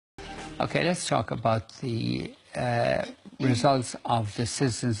Okay, let's talk about the results of the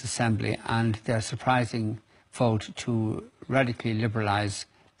Citizens' Assembly and their surprising vote to radically liberalise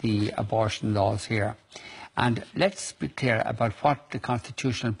the abortion laws here. And let's be clear about what the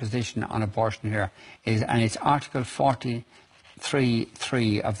constitutional position on abortion here is, and it's Article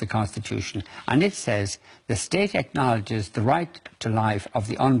 43(3) of the Constitution. And it says, the state acknowledges the right to life of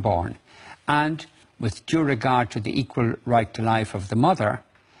the unborn and, with due regard to the equal right to life of the mother,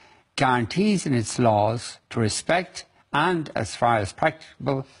 guarantees in its laws to respect and, as far as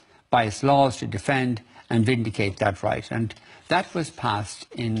practicable, by its laws to defend and vindicate that right. And that was passed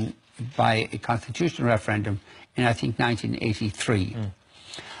by a constitutional referendum in, I think, 1983.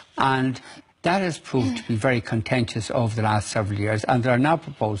 And that has proved to be very contentious over the last several years, and there are now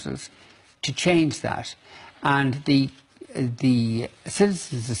proposals to change that. And the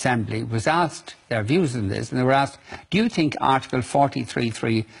Citizens' Assembly was asked their views on this, and they were asked, do you think Article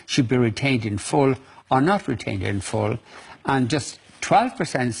 43(3) should be retained in full or not retained in full? And just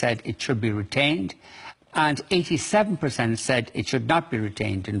 12% said it should be retained, and 87% said it should not be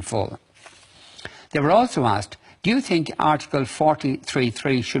retained in full. They were also asked, do you think Article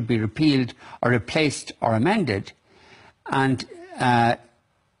 43(3) should be repealed or replaced or amended? And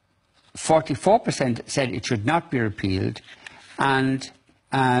 44% said it should not be repealed, and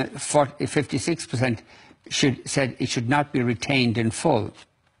 56% said it should not be retained in full.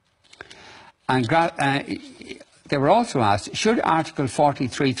 And they were also asked, should Article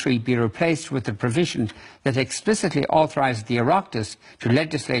 43(3) be replaced with the provision that explicitly authorises the Oireachtas to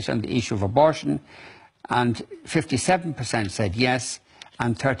legislate on the issue of abortion? And 57% said yes,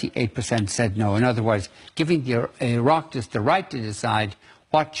 and 38% said no. In other words, giving the Oireachtas the right to decide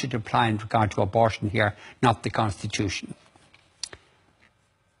what should apply in regard to abortion here, not the Constitution.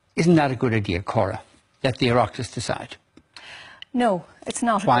 Isn't that a good idea, Cora? Let the Oireachtas decide. No, it's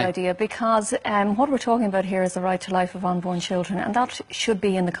not a good idea, because what we're talking about here is the right to life of unborn children, and that should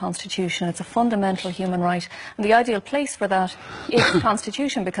be in the Constitution. It's a fundamental human right, and the ideal place for that is the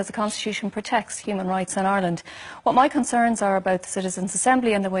Constitution, because the Constitution protects human rights in Ireland. What my concerns are about the Citizens'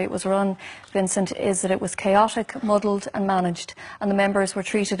 Assembly and the way it was run, Vincent, is that it was chaotic, muddled and managed, and the members were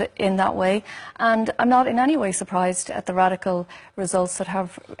treated in that way. And I'm not in any way surprised at the radical results that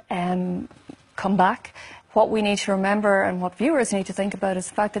have come back. What we need to remember, and what viewers need to think about, is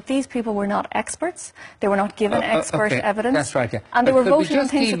the fact that these people were not experts. They were not given expert evidence. That's right, yeah. And they were voting on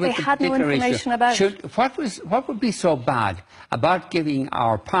things that they had no information about. What would be so bad about giving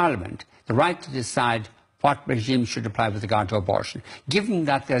our Parliament the right to decide what regime should apply with regard to abortion, given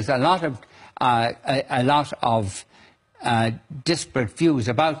that there's a lot of disparate views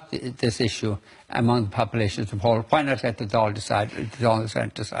about this issue among the population as a whole? Why not let the Dáil decide?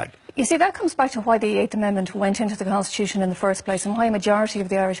 You see, that comes back to why the 8th Amendment went into the Constitution in the first place, and why a majority of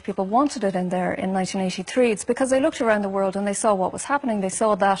the Irish people wanted it in there in 1983. It's because they looked around the world and they saw what was happening. They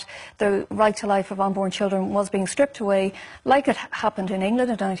saw that the right to life of unborn children was being stripped away, like it happened in England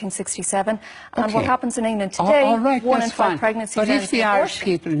in 1967. And what happens in England today, 1 in 5 pregnancies. But if the Irish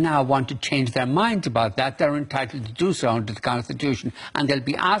people now want to change their minds about that, they're entitled to do so under the Constitution, and they'll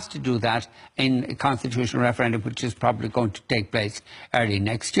be asked to do that in a constitutional referendum, which is probably going to take place early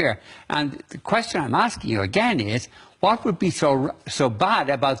next year. And the question I'm asking you again is, what would be so bad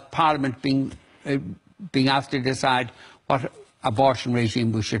about Parliament being asked to decide what abortion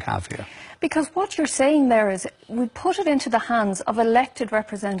regime we should have here? Because what you're saying there is, we put it into the hands of elected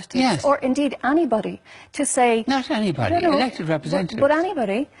representatives, or indeed anybody, to say... Not anybody, elected representatives. But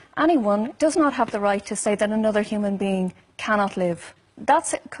anybody, anyone, does not have the right to say that another human being cannot live.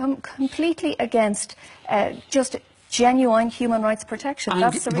 That's completely against just genuine human rights protection. And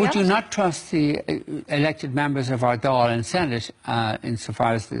that's the reality. Would you not trust the elected members of our Dáil and Senate,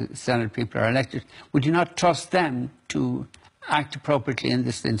 insofar as the Senate people are elected, would you not trust them to act appropriately in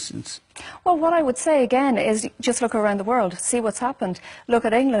this instance? Well, what I would say again is just look around the world, see what's happened. Look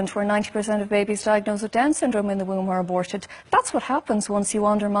at England, where 90% of babies diagnosed with Down syndrome in the womb are aborted. That's what happens once you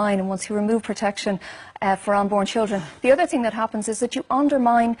undermine and once you remove protection for unborn children. The other thing that happens is that you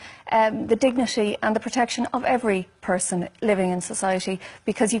undermine the dignity and the protection of every person living in society,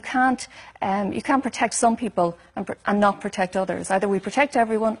 because you can't protect some people and not protect others. Either we protect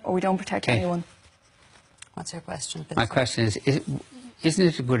everyone or we don't protect anyone. What's your question, Vincent? My question is, isn't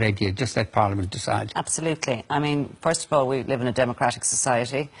it a good idea just let Parliament decide? Absolutely. I mean, first of all, we live in a democratic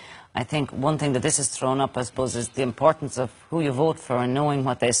society. I think one thing that this has thrown up, I suppose, is the importance of who you vote for and knowing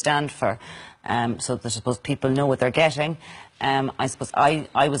what they stand for, so that I suppose people know what they're getting. I suppose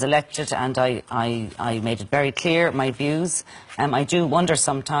I was elected, and I made it very clear, my views. I do wonder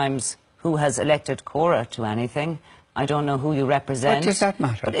sometimes who has elected Cora to anything. I don't know who you represent. What does that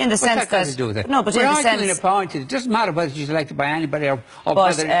matter? But in the sense that... To do with it? No, but we're in the arguing sense... appointed. It doesn't matter whether she's elected by anybody or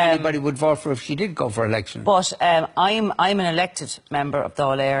whether anybody would vote for her if she did go for election. But I'm an elected member of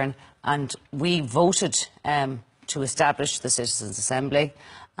Dáil Éireann, and we voted to establish the Citizens' Assembly,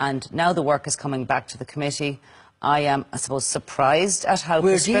 and now the work is coming back to the committee. I am, I suppose, surprised at how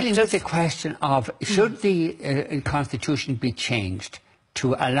We're dealing with the question of should the constitution be changed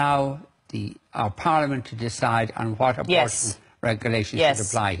to allow our Parliament to decide on what abortion regulations should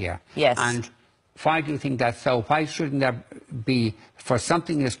apply here. Yes. And why do you think that's so? Why shouldn't there be, for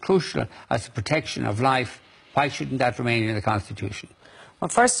something as crucial as the protection of life, why shouldn't that remain in the Constitution? Well,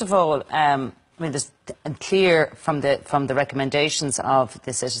 first of all, I mean, there's clear from the recommendations of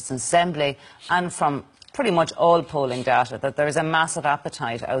the Citizens' Assembly and from pretty much all polling data that there is a massive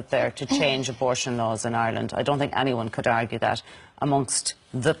appetite out there to change abortion laws in Ireland. I don't think anyone could argue that amongst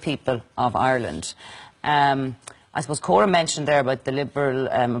the people of Ireland. I suppose Cora mentioned there about the liberal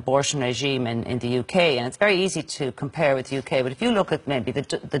abortion regime in the UK, and it's very easy to compare with the UK, but if you look at maybe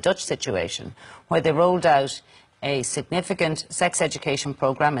the Dutch situation, where they rolled out a significant sex education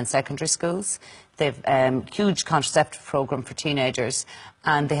programme in secondary schools, they've a huge contraceptive programme for teenagers,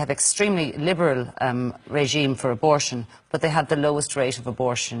 and they have extremely liberal regime for abortion, but they have the lowest rate of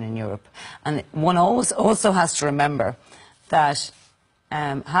abortion in Europe. And one also has to remember that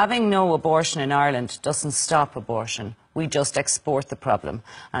having no abortion in Ireland doesn't stop abortion. We just export the problem.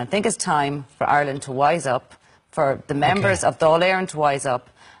 And I think it's time for Ireland to wise up, for the members of Dáil Éireann to wise up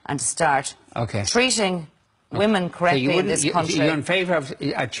and to start treating women correctly in this country. You're in favour of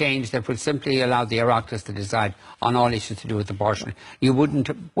a change that would simply allow the Oireachtas to decide on all issues to do with abortion. You wouldn't.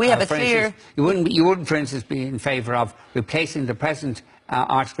 We have a clear. You wouldn't, for instance, be in favour of replacing the present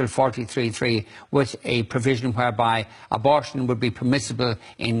Article 43(3) with a provision whereby abortion would be permissible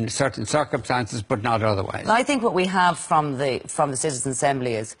in certain circumstances, but not otherwise. I think what we have from the Citizens'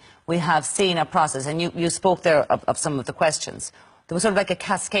 Assembly is we have seen a process, and you spoke there of some of the questions. There was sort of like a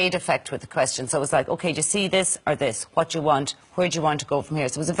cascade effect with the questions. So it was like, OK, do you see this or this? What do you want? Where do you want to go from here?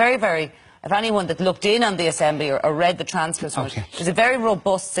 So it was a very, very, if anyone that looked in on the Assembly or read the transcripts from it was a very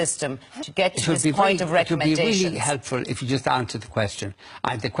robust system to get to this point of recommendations. It would be really helpful if you just answered the question.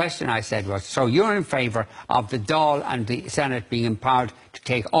 The question I said was, so you're in favour of the Dáil and the Senate being empowered to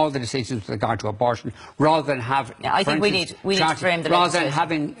take all the decisions with regard to abortion, rather than have... Yeah, I think we need to frame the rather than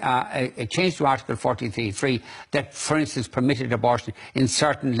having a change to Article 43(3) that, for instance, permitted abortion in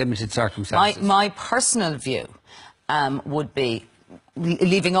certain limited circumstances. My personal view would be,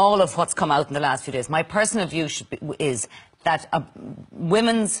 leaving all of what's come out in the last few days, my personal view is that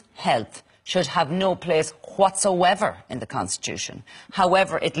women's health should have no place whatsoever in the Constitution.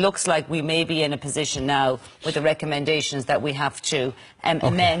 However, it looks like we may be in a position now with the recommendations that we have to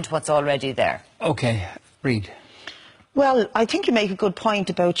amend what's already there. OK. Reid. Well, I think you make a good point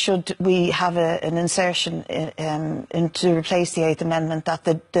about should we have an insertion to replace the 8th Amendment that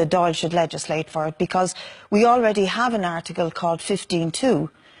the Dáil should legislate for it, because we already have an article called 15(2)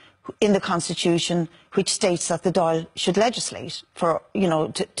 in the Constitution which states that the Dáil should legislate for, you know,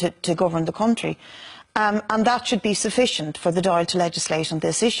 to govern the country. And that should be sufficient for the Dáil to legislate on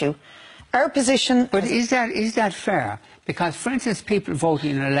this issue. Our position... But is that fair? Because, for instance, people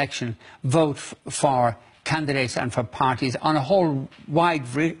voting in an election vote for candidates and for parties on a whole wide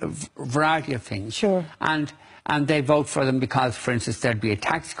variety of things. Sure. And they vote for them because, for instance, there'd be a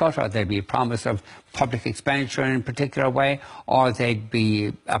tax cut, or there'd be a promise of public expenditure in a particular way, or there'd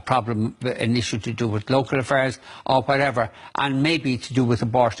be a problem, an issue to do with local affairs, or whatever, and maybe to do with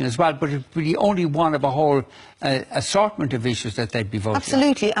abortion as well. But it'd be only one of a whole assortment of issues that they'd be voting.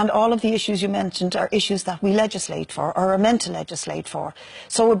 Absolutely, and all of the issues you mentioned are issues that we legislate for, or are meant to legislate for.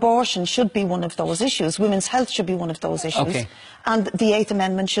 So abortion should be one of those issues. Women's health should be one of those issues. Okay. And the 8th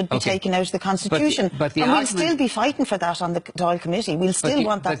Amendment should be taken out of the Constitution. But and we'll still be fighting for that on the Dáil Committee. We'll still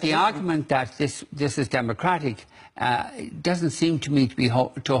want that. But the argument that this is democratic doesn't seem to me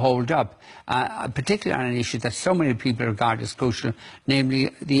to hold up, particularly on an issue that so many people regard as crucial,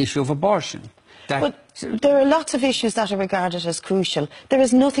 namely the issue of abortion. But there are lots of issues that are regarded as crucial. There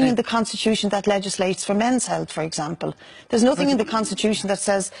is nothing in the Constitution that legislates for men's health, for example. There's nothing in the Constitution that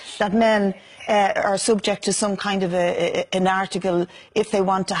says that men are subject to some kind of an article if they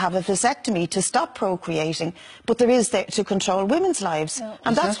want to have a vasectomy to stop procreating. But there is there to control women's lives. No.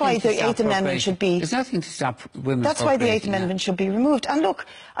 And that's why the 8th Amendment should be... There's nothing to stop women's That's why the 8th Amendment should be removed. And look,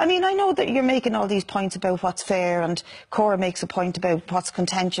 I mean, I know that you're making all these points about what's fair, and Cora makes a point about what's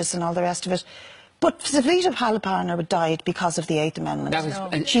contentious and all the rest of it. But Savita Halappanavar died because of the 8th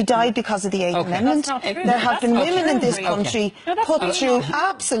Amendment. She died because of the 8th Amendment. There have been women in this country put through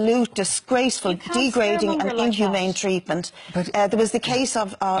absolute disgraceful, degrading and inhumane treatment. There was the case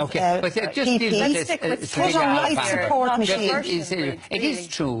of PP put on life support machines. It is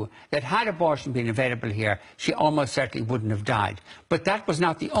true that had abortion been available here, she almost certainly wouldn't have died. But that was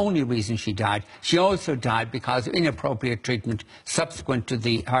not the only reason she died. She also died because of inappropriate treatment subsequent to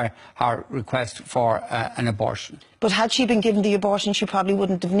her request for an abortion. But had she been given the abortion, she probably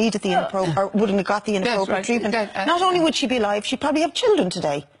wouldn't have needed the wouldn't have got the inappropriate treatment. Not only would she be alive, she'd probably have children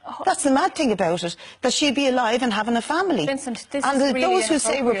today. That's the mad thing about it, that she'd be alive and having a family. Vincent, this and is really those who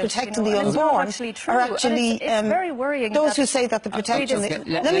say we're protecting the unborn are actually it's very worrying. Those who say that the protection.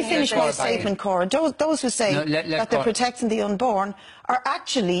 Let me finish my statement, Cora. Those who say that they're protecting the unborn are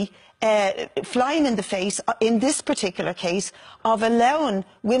actually flying in the face, in this particular case, of allowing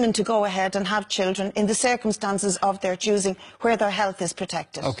women to go ahead and have children in the circumstances of their choosing, where their health is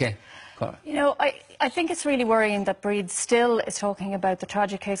protected. Okay. You know, I think it's really worrying that Breed still is talking about the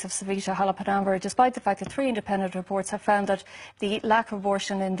tragic case of Savita Halappanavar, despite the fact that 3 independent reports have found that the lack of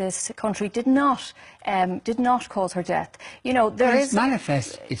abortion in this country did not cause her death. You know, it's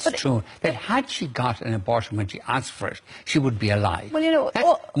manifest. It's true that had she got an abortion when she asked for it, she would be alive. Well, you know,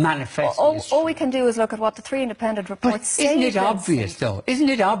 manifest. All we can do is look at what the 3 independent reports say. Isn't it obvious, though? Isn't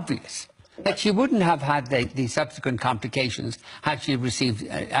it obvious that she wouldn't have had the subsequent complications had she received,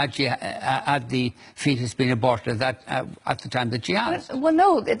 had the fetus been aborted at the time that she had? Well,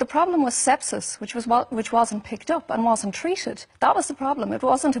 no, the problem was sepsis, which wasn't picked up and wasn't treated. That was the problem. It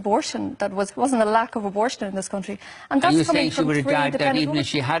wasn't abortion. Wasn't a lack of abortion in this country. And that's Are you saying she would have died then, even if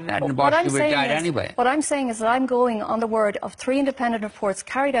she hadn't had an abortion, she would have died anyway? What I'm saying is that I'm going on the word of 3 independent reports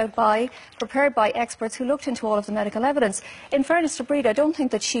prepared by experts who looked into all of the medical evidence. In fairness to Breed, I don't think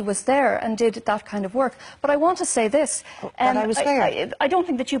that she was there and did that kind of work. But I want to say this. I was there. I don't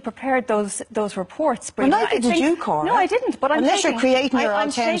think that you prepared those reports, Breed. Well, neither did you, Cora. No, I didn't. But unless you're creating your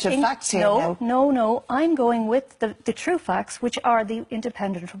alternative facts here now. No. I'm going with the true facts, which are the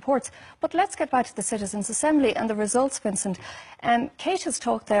independent reports. But let's get back to the Citizens' Assembly and the results, Vincent. Kate has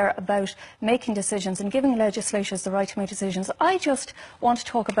talked there about making decisions and giving legislators the right to make decisions. I just want to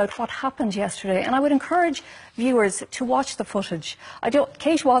talk about what happened yesterday, and I would encourage viewers to watch the footage.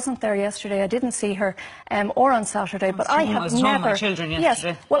 Kate wasn't there yesterday. I didn't see her, or on Saturday, but I have never. My children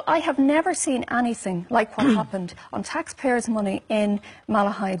yesterday. Yes, well, I have never seen anything like what happened on taxpayers' money in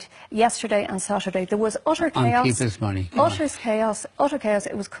Malahide yesterday and Saturday. There was utter chaos. On people's money. Utter chaos. Utter chaos.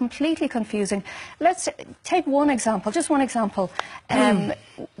 It was completely confusing. Let's take one example. Just one example.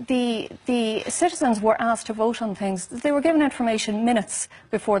 The citizens were asked to vote on things. They were given information minutes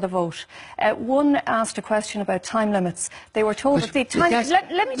before the vote. One asked a question about time limits. They were told that the time.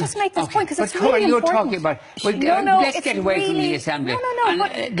 Let me just make this point, because it's really you're important. Talking about. Let's get away from the Assembly.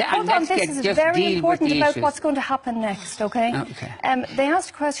 Hold on, this is very important about what's going to happen next, okay? They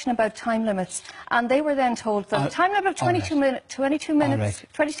asked a question about time limits, and they were then told that the time limit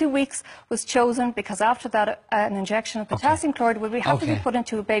of 22 weeks was chosen because after that an injection of potassium chloride would have to be put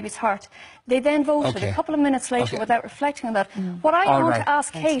into a baby's heart. They then voted a couple of minutes later without reflecting on that. What I want to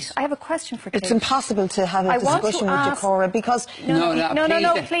ask Kate, I have a question for Kate. It's impossible to have a discussion with you, Cora, because...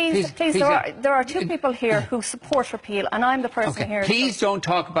 No, please. There are 2 people here who support repeal, and I'm the person here. Please don't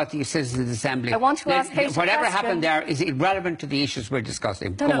talk about the Citizens' Assembly. I want to ask Kate whatever happened there is irrelevant to the issues we're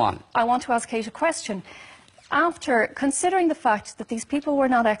discussing. Come on. I want to ask Kate a question. After considering the fact that these people were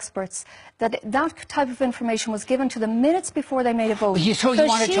not experts, that type of information was given to them minutes before they made a vote. So you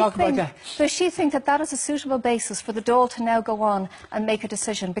want to talk about that? Does she think that is a suitable basis for the Dáil to now go on and make a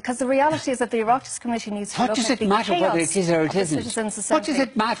decision? Because the reality is that the Oireachtas Committee needs to look at the chaos. What does it matter whether it is or it isn't? What does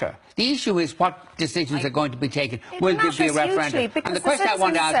it matter? The issue is what decisions are going to be taken. Will there be a referendum? And the question I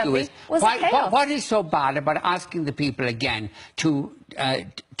want to ask you is, what is so bad about asking the people again to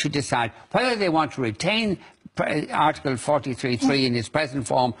decide whether they want to retain Article 43.3 in its present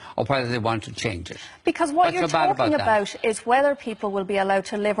form or whether they want to change it? Because what you're talking about is whether people will be allowed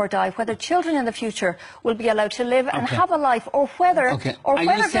to live or die, whether children in the future will be allowed to live and have a life, or whether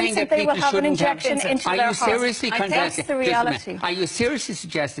Vincent, they will have an injection into their heart. That's the reality. Are you seriously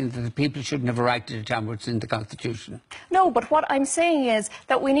suggesting that the people shouldn't have a right to determine what's in the Constitution? No, but what I'm saying is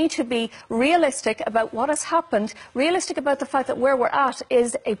that we need to be realistic about what has happened, realistic about the fact that where we're at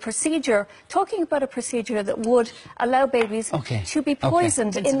is a procedure, talking about a procedure that would allow babies to be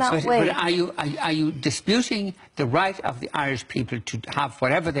poisoned in that way. But are you disputing the right of the Irish people to have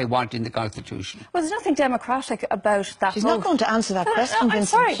whatever they want in the Constitution? Well, there's nothing democratic about that. She's not going to answer that question, Vincent.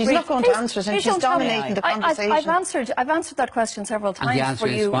 Sorry, she's not going to answer it, and she's dominating the conversation. I've answered that question several times for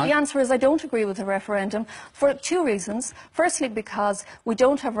you. The answer is I don't agree with the referendum for two reasons. Firstly, because we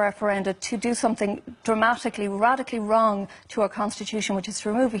don't have referenda to do something dramatically, radically wrong to our Constitution, which is to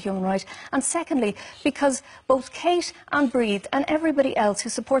remove a human right. And secondly, because both Kate and Breathe and everybody else who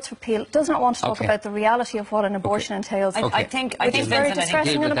supports repeal does not want to talk about the reality of what an abortion entails. I think it's very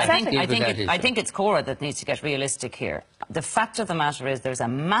distressing and upsetting. I think it's Cora that needs to get realistic here. The fact of the matter is there's a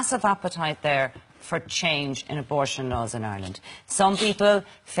massive appetite there for change in abortion laws in Ireland. Some people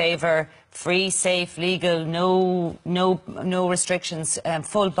favour free, safe, legal, no restrictions,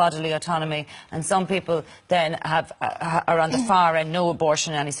 full bodily autonomy, and some people then are on the far end, no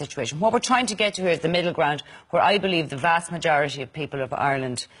abortion in any situation. What we're trying to get to here is the middle ground, where I believe the vast majority of people of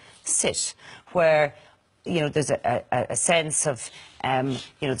Ireland sit, where there's a sense of,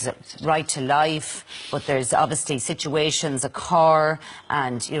 there's a right to life, but there's obviously situations occur,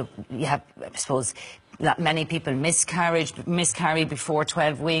 and, you have, I suppose, that many people miscarry before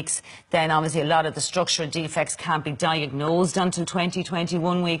 12 weeks. Then obviously a lot of the structural defects can't be diagnosed until 20,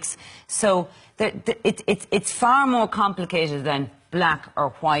 21 weeks. So it's far more complicated than black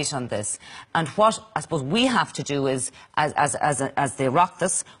or white on this. And what I suppose we have to do is, as the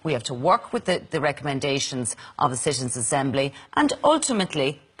Oireachtas, we have to work with the recommendations of the Citizens' Assembly and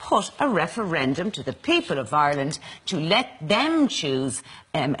ultimately put a referendum to the people of Ireland to let them choose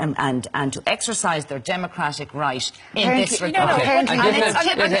and to exercise their democratic right in this regard. Can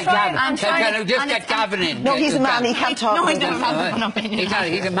I just get Gavin in? No, he's a man, he can't talk. No,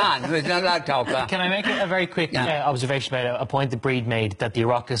 he's a man, he's not allowed to talk. Can I make a very quick observation about a point that Breed made, that the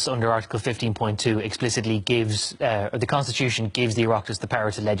Oireachtas under Article 15.2 explicitly gives, the Constitution gives the Oireachtas the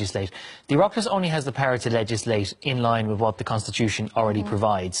power to legislate. The Oireachtas only has the power to legislate in line with what the Constitution already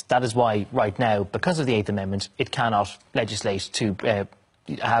provides. That is why, right now, because of the 8th Amendment, it cannot legislate to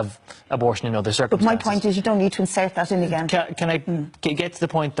have abortion in other circumstances. But my point is you don't need to insert that in again. Can I get to the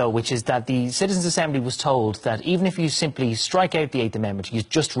point, though, which is that the Citizens' Assembly was told that even if you simply strike out the 8th Amendment, you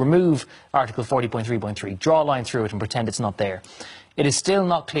just remove Article 40.3.3, draw a line through it and pretend it's not there, it is still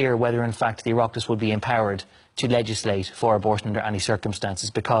not clear whether, in fact, the Oireachtas would be empowered to legislate for abortion under any circumstances,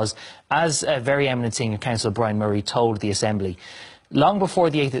 because, as a very eminent senior counsel, Brian Murray, told the Assembly, long before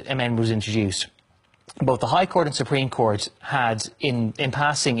the 8th Amendment was introduced, both the High Court and Supreme Court had, in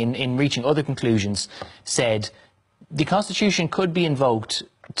passing, in reaching other conclusions, said the Constitution could be invoked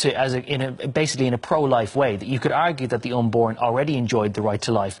basically in a pro-life way, that you could argue that the unborn already enjoyed the right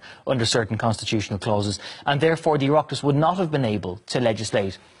to life under certain constitutional clauses, and therefore the Oireachtas would not have been able to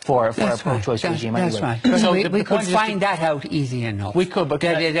legislate for a pro-choice regime anyway. That's right. So we could find that out easy enough. We could, but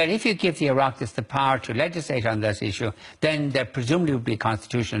that if you give the Oireachtas the power to legislate on this issue, then there presumably would be a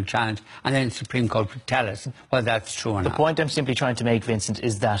constitutional challenge, and then the Supreme Court would tell us whether that's true or not. The point I'm simply trying to make, Vincent,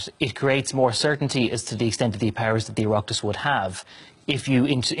 is that it creates more certainty as to the extent of the powers that the Oireachtas would have if you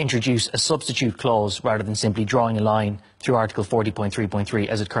introduce a substitute clause rather than simply drawing a line through Article 40.3.3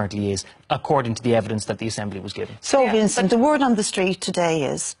 as it currently is, according to the evidence that the Assembly was given. So, Vincent, the word on the street today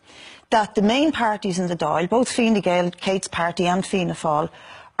is that the main parties in the Dáil, both Fine Gael, Kate's party and Fianna Fáil,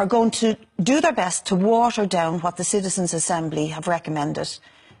 are going to do their best to water down what the Citizens' Assembly have recommended,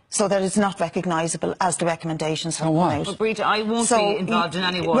 so that it's not recognisable as the recommendations have come out. But Brita, I won't be involved in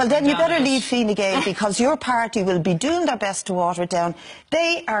any water. Well, then you better leave Fine Gael, because your party will be doing their best to water it down.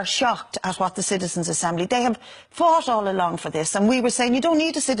 They are shocked at what the Citizens' Assembly, they have fought all along for this, and we were saying you don't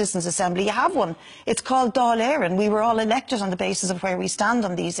need a Citizens' Assembly, you have one. It's called Dáil Éireann. We were all elected on the basis of where we stand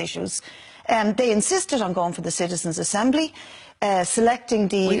on these issues. They insisted on going for the Citizens' Assembly. Selecting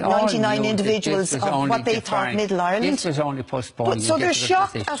the 99 individuals of what they thought Middle Ireland. This was only postponed. So they're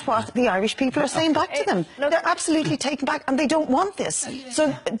shocked at what the Irish people are saying back to them. They're absolutely taken back, and they don't want this. So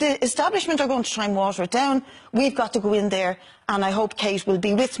the establishment are going to try and water it down. We've got to go in there, and I hope Kate will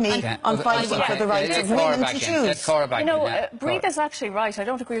be with me on fighting for the rights of women to choose. Breathe is actually right. I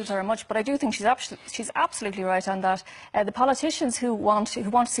don't agree with her much, but I do think she's absolutely right on that. The politicians who want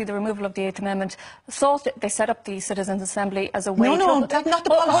to see the removal of the 8th Amendment thought that they set up the Citizens' Assembly as a way to... No, not the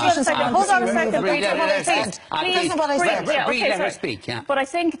politicians. Hold on a second. But I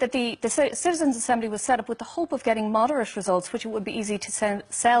think that the Citizens' Assembly was set up with the hope of getting moderate results, which it would be easy to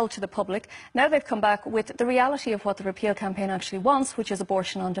sell to the public. Now they've come back with the reality of what the repeal campaign actually wants, which is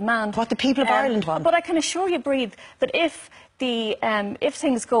abortion on demand. What the people of Ireland want. But I can assure you, Breathe, that if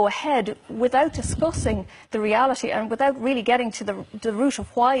things go ahead without discussing the reality and without really getting to the root of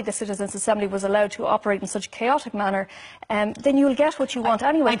why the Citizens' Assembly was allowed to operate in such a chaotic manner, then you'll get what you want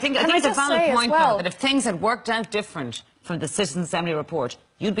anyway. I think it's a valid point, though, that if things had worked out different from the Citizens' Assembly report,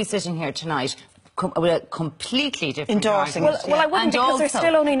 you'd be sitting here tonight with a completely different endorsing argument. Well, I wouldn't, because there's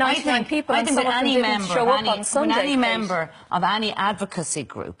still only 99 people and some of them didn't show up on Sunday. When any member of any advocacy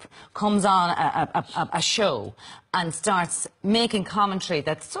group comes on a show and starts making commentary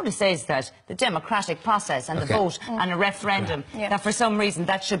that sort of says that the democratic process and the vote and a referendum, that for some reason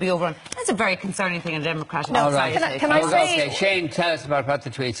that should be overrun, that's a very concerning thing in a democratic society. Can I say... Okay, Shane, tell us about what the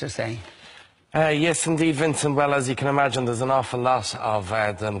tweets are saying. Yes, indeed, Vincent. Well, as you can imagine, there's an awful lot of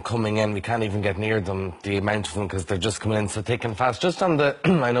them coming in. We can't even get near them, the amount of them, because they're just coming in so thick and fast. Just on the,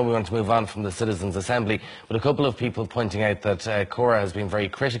 I know we want to move on from the Citizens' Assembly, but a couple of people pointing out that Cora has been very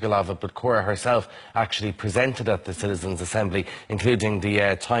critical of it, but Cora herself actually presented at the Citizens' Assembly, including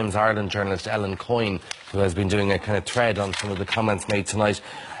the Times Ireland journalist Ellen Coyne, who has been doing a kind of thread on some of the comments made tonight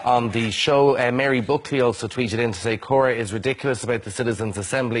on the show. Mary Buckley also tweeted in to say Cora is ridiculous about the Citizens'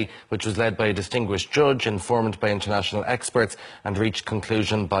 Assembly, which was led by a distinguished judge, informed by international experts and reached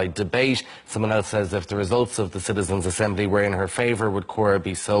conclusion by debate. Someone else says if the results of the Citizens' Assembly were in her favour, would Cora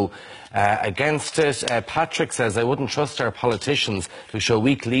be so against it? Patrick says, I wouldn't trust our politicians who show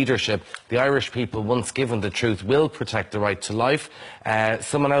weak leadership. The Irish people, once given the truth, will protect the right to life.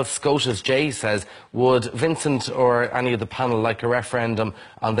 Someone else, Scotus J, says, would Vincent or any of the panel like a referendum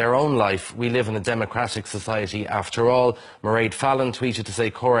on their own life? We live in a democratic society after all. Mairead Fallon tweeted to say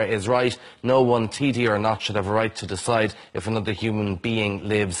Cora is right. No one, TD or not, should have a right to decide if another human being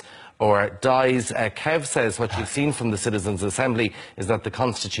lives or dies. Kev says what you've seen from the Citizens' Assembly is that the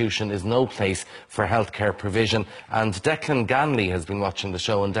Constitution is no place for healthcare provision. And Declan Ganley has been watching the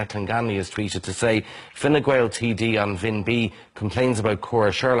show, and Declan Ganley has tweeted to say Fine Gael TD on Vin B complains about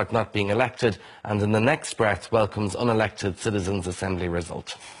Cora Sherlock not being elected, and in the next breath welcomes unelected Citizens' Assembly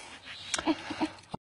result.